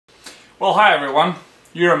Well, hi everyone,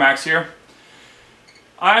 Euromax here.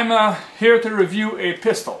 I'm here to review a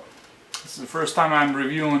pistol. This is the first time I'm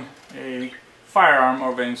reviewing a firearm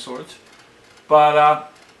of any sort,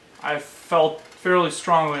 but I felt fairly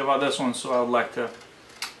strongly about this one, so I would like to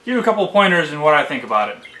give you a couple of pointers in what I think about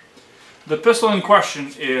it. The pistol in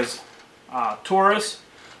question is Taurus,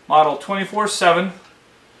 model 24/7,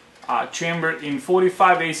 chambered in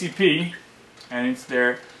 45 ACP, and it's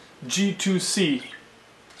their G2C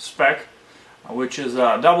spec, which is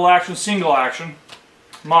a double action, single action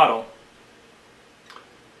model.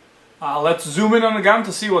 Let's zoom in on the gun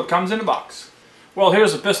to see what comes in the box. Well,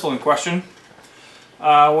 here's the pistol in question.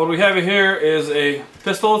 What we have here is a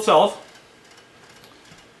pistol itself.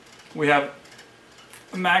 We have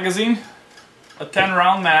a magazine, a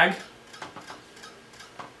 10-round mag.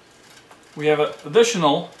 We have an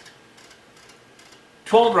additional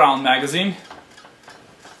 12-round magazine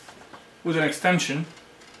with an extension.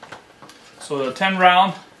 So the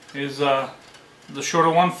 10-round is the shorter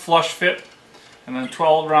one, flush fit, and then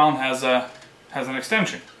 12-round has an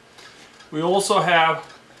extension. We also have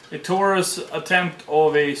a Taurus attempt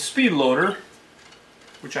of a speed loader,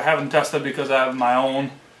 which I haven't tested because I have my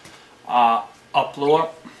own uploader.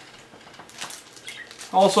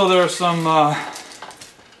 Also, there are some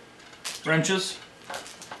wrenches,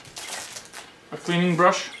 a cleaning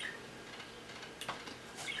brush,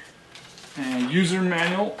 a user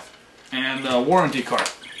manual, and a warranty card.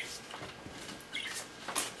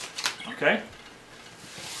 Okay,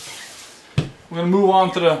 we're going to move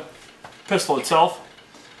on to the pistol itself.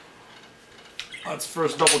 Let's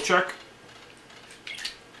first double check.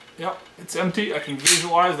 Yep, it's empty. I can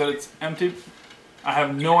visualize that it's empty. I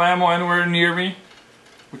have no ammo anywhere near me,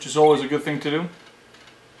 which is always a good thing to do.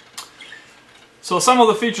 So some of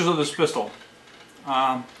the features of this pistol.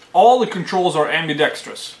 All the controls are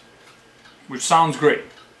ambidextrous, which sounds great.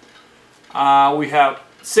 We have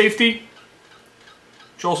safety,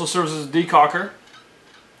 which also serves as a decocker.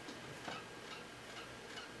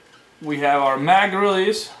 We have our mag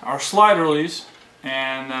release, our slide release,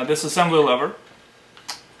 and disassembly lever.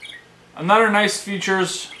 Another nice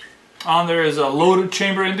features on there is a loaded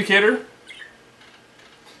chamber indicator.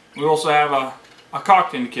 We also have a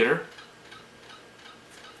cocked indicator.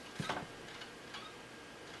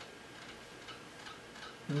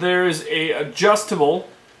 There is an adjustable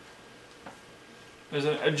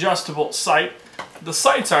sight. The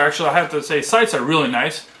sights are actually, I have to say, sights are really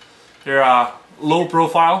nice. They're low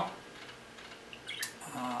profile.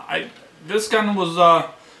 This gun was,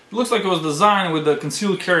 looks like it was designed with the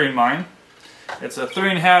concealed carry in mind. It's a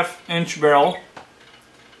 3.5-inch barrel,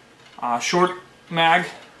 short mag.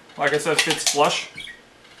 Like I said, fits flush,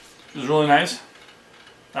 which is really nice.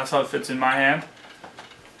 That's how it fits in my hand.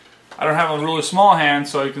 I don't have a really small hand,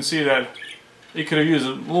 so you can see that it could have used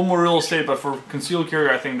a little more real estate, but for concealed carry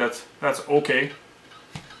I think that's okay.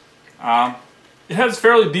 It has a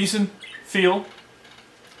fairly decent feel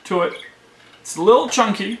to it. It's a little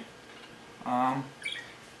chunky.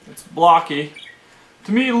 It's blocky.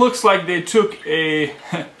 To me it looks like they took a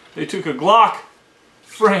Glock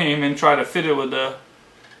frame and tried to fit it with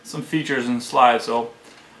some features and slides. So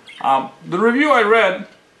the review I read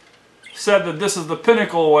said that this is the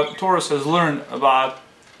pinnacle of what Taurus has learned about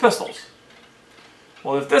pistols.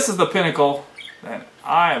 Well, if this is the pinnacle, then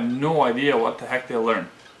I have no idea what the heck they'll learn.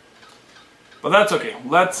 But that's okay.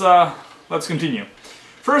 Let's continue.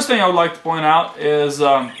 First thing I would like to point out is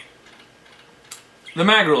the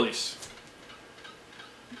mag release.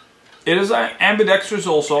 It is ambidextrous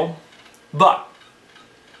also, but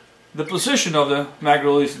the position of the mag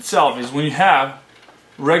release itself is when you have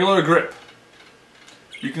regular grip.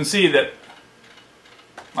 You can see that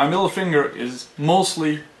my middle finger is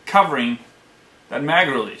mostly covering that mag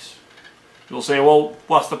release. You'll say, well,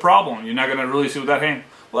 what's the problem? You're not going to release it with that hand.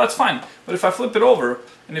 Well, that's fine. But if I flip it over,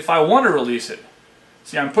 and if I want to release it,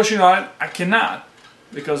 see, I'm pushing on it, I cannot,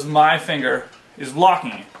 because my finger is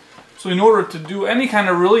blocking it. So in order to do any kind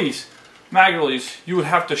of release, mag release, you would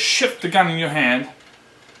have to shift the gun in your hand,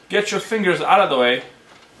 get your fingers out of the way,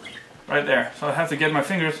 right there. So I have to get my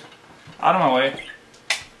fingers out of my way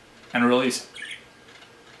and release it.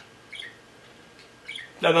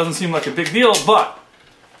 That doesn't seem like a big deal, but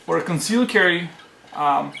for a concealed carry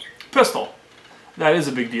pistol, that is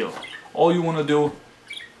a big deal. All you want to do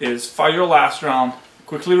is fire your last round,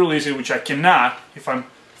 quickly release it, which I cannot if I'm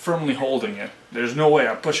firmly holding it. There's no way.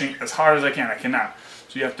 I'm pushing as hard as I can. I cannot.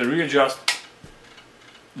 So you have to readjust,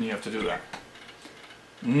 and you have to do that.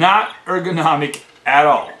 Not ergonomic at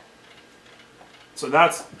all. So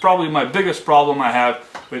that's probably my biggest problem I have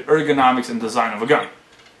with ergonomics and design of a gun.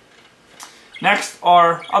 Next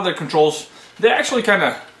are other controls. They actually kind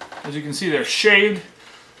of as you can see, they're shaved,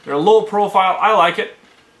 they're low profile. I like it.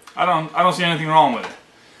 I don't see anything wrong with it.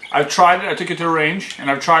 I've tried it, I took it to a range,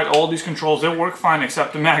 and I've tried all these controls. They work fine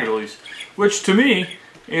except the mag release, which to me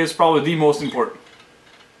is probably the most important.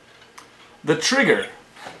 The trigger.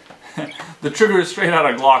 The trigger is straight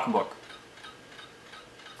out of Glock book.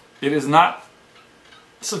 It is not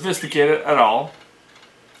sophisticated at all,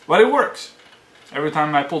 but it works. Every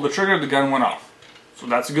time I pulled the trigger, the gun went off. So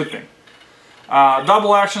that's a good thing.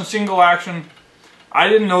 Double action, single action, I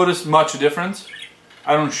didn't notice much difference.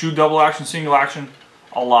 I don't shoot double action, single action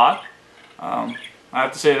a lot. I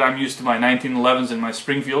have to say that I'm used to my 1911s and my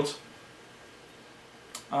Springfields.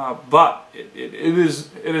 But it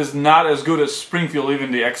is not as good as Springfield,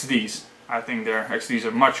 even the XDs. I think their XDs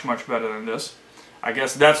are much better than this. I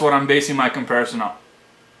guess that's what I'm basing my comparison on.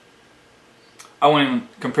 I won't even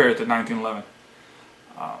compare it to 1911.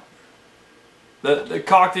 The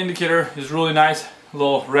cocked indicator is really nice. A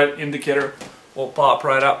little red indicator will pop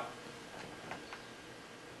right up.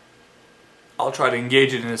 I'll try to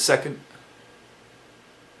engage it in a second.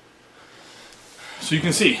 So you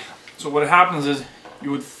can see. So what happens is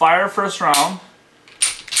you would fire first round,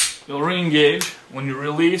 you'll re-engage. When you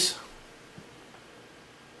release,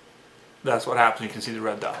 that's what happens. You can see the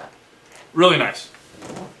red dot. Really nice.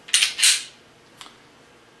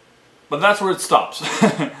 But that's where it stops.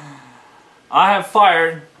 I have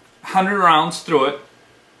fired 100 rounds through it.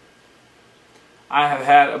 I have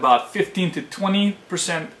had about 15 to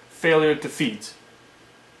 20% failure to feeds.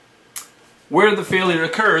 Where the failure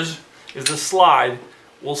occurs is the slide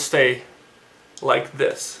will stay like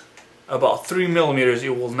this. About 3 millimeters, it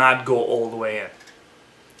will not go all the way in.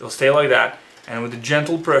 It'll stay like that, and with the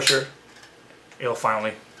gentle pressure, it'll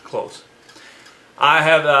finally close. I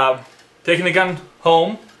have taken the gun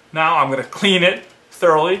home. Now I'm going to clean it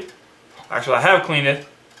thoroughly. Actually, I have cleaned it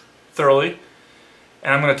thoroughly,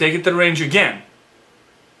 and I'm going to take it to the range again,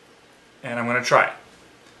 and I'm going to try it.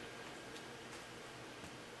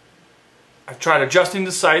 I've tried adjusting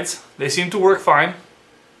the sights. They seem to work fine.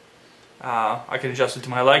 I can adjust it to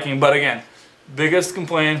my liking, but again, biggest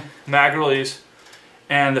complaint, mag release,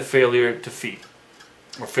 and the failure to feed,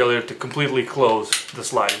 or failure to completely close the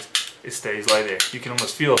slide. It stays like there. You can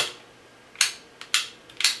almost feel it.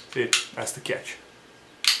 See, that's the catch.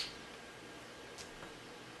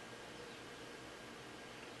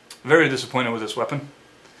 Very disappointed with this weapon.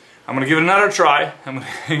 I'm going to give it another try. I'm going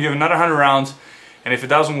to give it another 100 rounds, and if it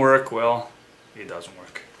doesn't work, well, it doesn't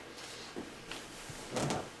work.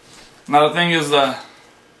 Another thing is the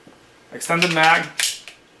extended mag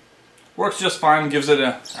works just fine. Gives it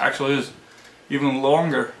actually is even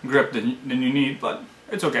longer grip than you need, but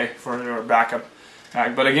it's okay for your backup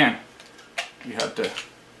mag. But again, you have to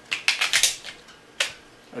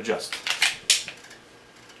adjust.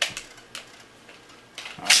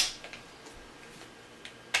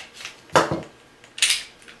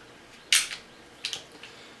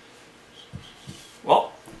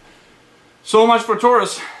 Well, so much for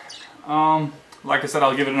Taurus. Like I said,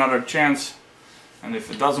 I'll give it another chance, and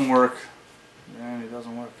if it doesn't work, then it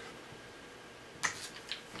doesn't work.